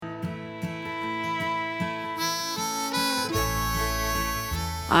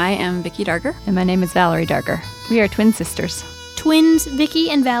I am Vicki Darger. And my name is Valerie Darger. We are twin sisters. Twins Vicki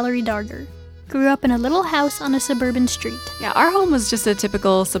and Valerie Darger grew up in a little house on a suburban street. Yeah, our home was just a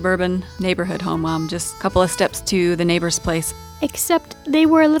typical suburban neighborhood home, just a couple of steps to the neighbor's place. Except they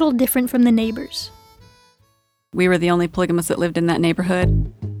were a little different from the neighbors. We were the only polygamists that lived in that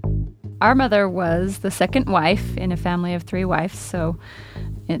neighborhood. Our mother was the second wife in a family of 3 wives, so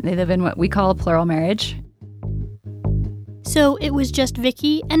they live in what we call a plural marriage. So it was just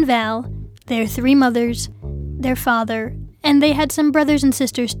Vicki and Val, their 3 mothers, their father, and they had some brothers and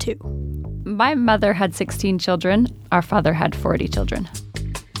sisters too. My mother had 16 children. Our father had 40 children.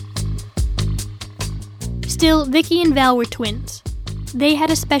 Still, Vicki and Val were twins. They had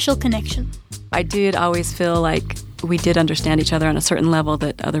a special connection. I did always feel like we did understand each other on a certain level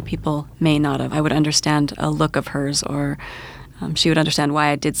that other people may not have. I would understand a look of hers, or she would understand why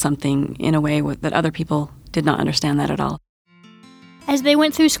I did something in a way that other people did not understand that at all. As they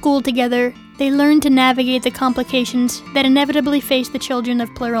went through school together, they learned to navigate the complications that inevitably face the children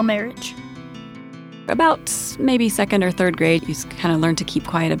of plural marriage. About maybe 2nd or 3rd grade, you kind of learn to keep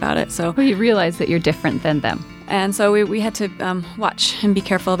quiet about it. So you realize that you're different than them. And so we had to watch and be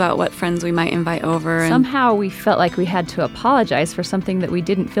careful about what friends we might invite over. Somehow we felt like we had to apologize for something that we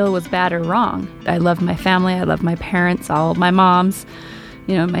didn't feel was bad or wrong. I loved my family. I loved my parents, all of my moms,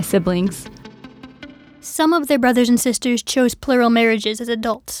 my siblings. Some of their brothers and sisters chose plural marriages as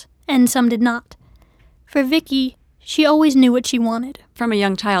adults, and some did not. For Vicki, she always knew what she wanted. From a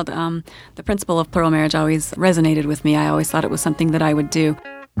young child, the principle of plural marriage always resonated with me. I always thought it was something that I would do.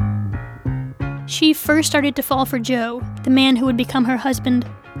 She first started to fall for Joe, the man who would become her husband,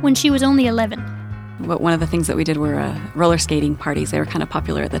 when she was only 11. One of the things that we did were roller skating parties. They were kind of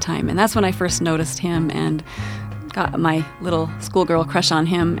popular at the time. And that's when I first noticed him and got my little schoolgirl crush on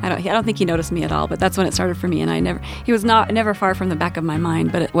him. I don't think he noticed me at all, but that's when it started for me. And he was never far from the back of my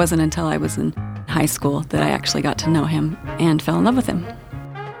mind, but it wasn't until I was in high school that I actually got to know him and fell in love with him.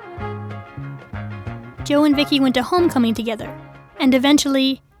 Joe and Vicki went to homecoming together, and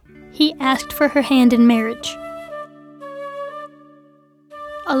eventually he asked for her hand in marriage,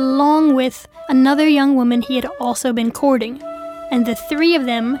 along with another young woman he had also been courting, and the 3 of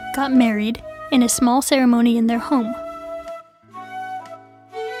them got married in a small ceremony in their home.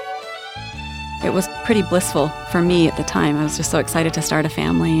 It was pretty blissful for me at the time. I was just so excited to start a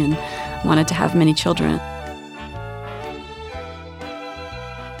family and wanted to have many children.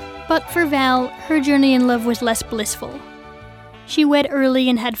 But for Val, her journey in love was less blissful. She wed early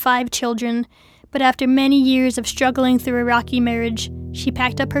and had 5 children, but after many years of struggling through a rocky marriage, she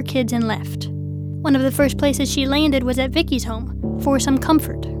packed up her kids and left. One of the first places she landed was at Vicki's home, for some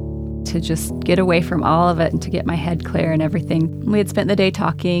comfort. To just get away from all of it and to get my head clear and everything. We had spent the day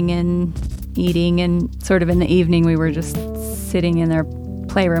talking and eating, and sort of in the evening we were just sitting in their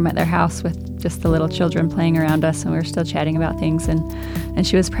playroom at their house with just the little children playing around us, and we were still chatting about things, and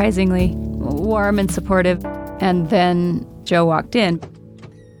she was surprisingly warm and supportive. And then Joe walked in.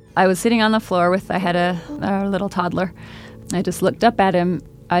 I was sitting on the floor I had a little toddler. I just looked up at him.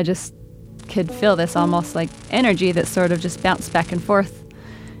 I just could feel this almost like energy that sort of just bounced back and forth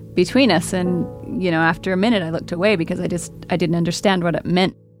between us. And, after a minute I looked away because I didn't understand what it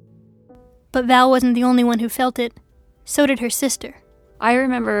meant. But Val wasn't the only one who felt it. So did her sister. I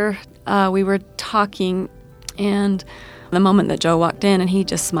remember we were talking, and the moment that Joe walked in, and he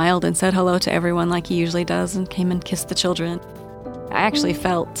just smiled and said hello to everyone like he usually does and came and kissed the children. I actually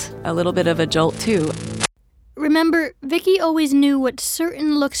felt a little bit of a jolt, too. Remember, Vicki always knew what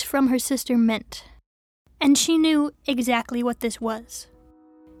certain looks from her sister meant. And she knew exactly what this was.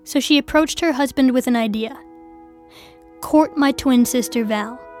 So she approached her husband with an idea. Court my twin sister,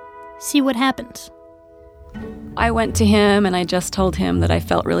 Val. See what happens. I went to him and I just told him that I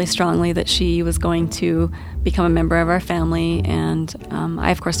felt really strongly that she was going to become a member of our family, and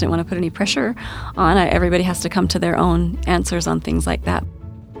I, of course, didn't want to put any pressure on. Everybody has to come to their own answers on things like that.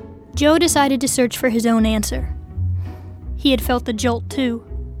 Joe decided to search for his own answer. He had felt the jolt, too.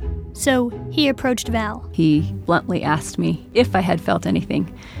 So he approached Val. He bluntly asked me if I had felt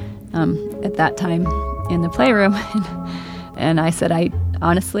anything at that time in the playroom, and I said,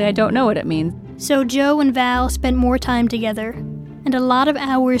 honestly, I don't know what it means. So Joe and Val spent more time together, and a lot of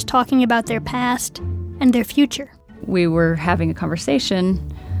hours talking about their past and their future. We were having a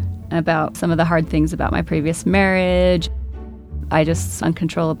conversation about some of the hard things about my previous marriage. I just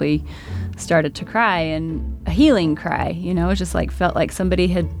uncontrollably started to cry, and a healing cry, it just felt like somebody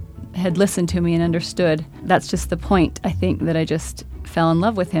had listened to me and understood. That's just the point, I think, that I just fell in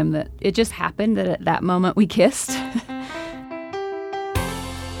love with him, that it just happened that at that moment we kissed.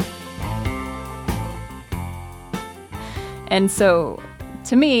 And so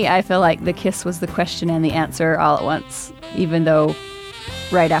To me, I feel like the kiss was the question and the answer all at once, even though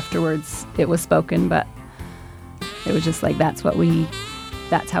right afterwards it was spoken, but it was just like that's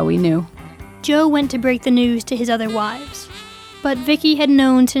how we knew. Joe went to break the news to his other wives, but Vicky had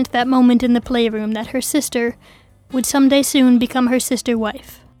known since that moment in the playroom that her sister would someday soon become her sister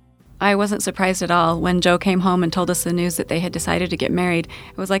wife. I wasn't surprised at all when Joe came home and told us the news that they had decided to get married.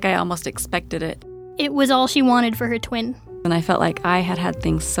 It was like I almost expected it. It was all she wanted for her twin. And I felt like I had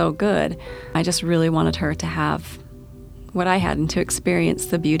things so good. I just really wanted her to have what I had and to experience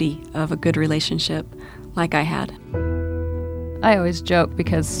the beauty of a good relationship like I had. I always joke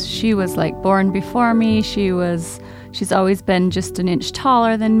because she was like born before me. She's always been just an inch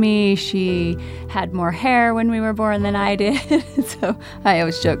taller than me. She had more hair when we were born than I did. So I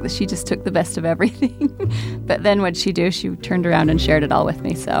always joke that she just took the best of everything. But then what'd she do? She turned around and shared it all with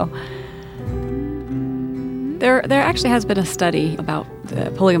me. So There actually has been a study about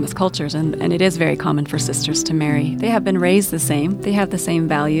polygamous cultures, and it is very common for sisters to marry. They have been raised the same. They have the same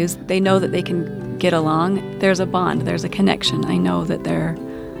values. They know that they can get along. There's a bond. There's a connection. I know that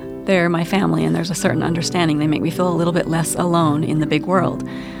they're my family, and there's a certain understanding. They make me feel a little bit less alone in the big world.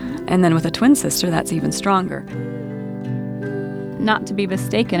 And then with a twin sister, that's even stronger. Not to be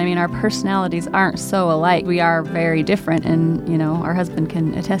mistaken, I mean, our personalities aren't so alike. We are very different, and, our husband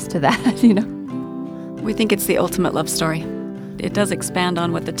can attest to that, We think it's the ultimate love story. It does expand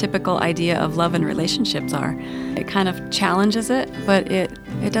on what the typical idea of love and relationships are. It kind of challenges it, but it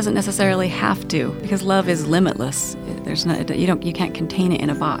doesn't necessarily have to, because love is limitless. You can't contain it in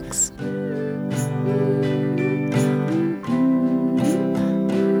a box.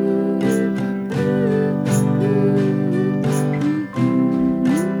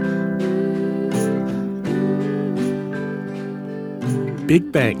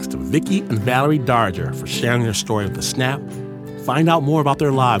 Big thanks to Vicky and Valerie Darger for sharing their story of the Snap. Find out more about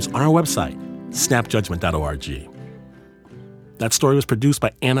their lives on our website, snapjudgment.org. That story was produced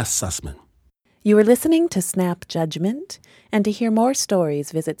by Anna Sussman. You are listening to Snap Judgment, and to hear more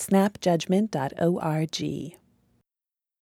stories, visit snapjudgment.org.